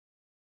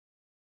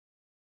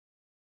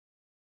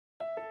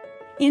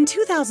In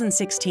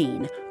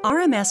 2016,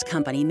 RMS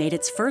Company made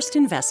its first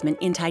investment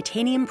in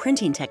titanium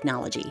printing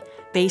technology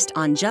based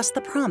on just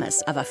the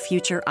promise of a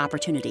future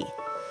opportunity.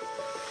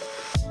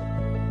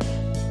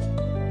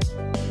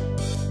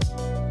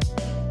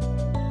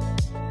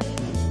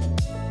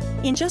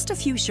 In just a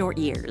few short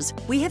years,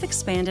 we have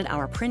expanded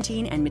our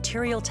printing and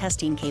material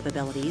testing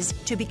capabilities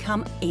to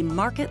become a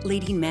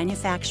market-leading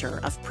manufacturer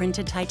of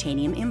printed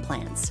titanium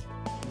implants.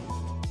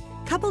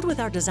 Coupled with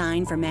our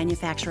design for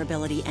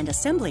manufacturability and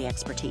assembly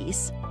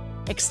expertise,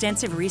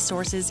 extensive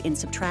resources in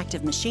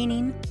subtractive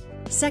machining,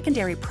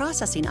 secondary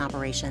processing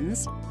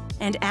operations,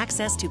 and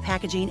access to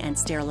packaging and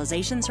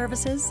sterilization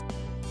services,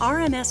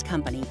 RMS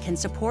Company can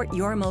support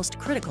your most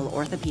critical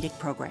orthopedic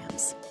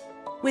programs.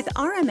 With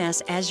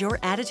RMS as your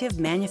additive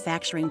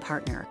manufacturing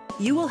partner,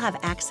 you will have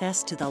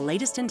access to the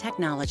latest in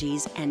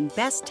technologies and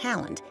best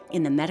talent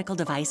in the medical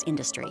device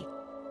industry.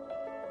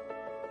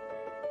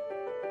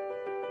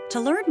 To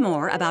learn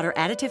more about our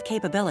additive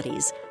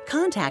capabilities,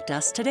 contact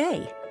us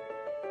today.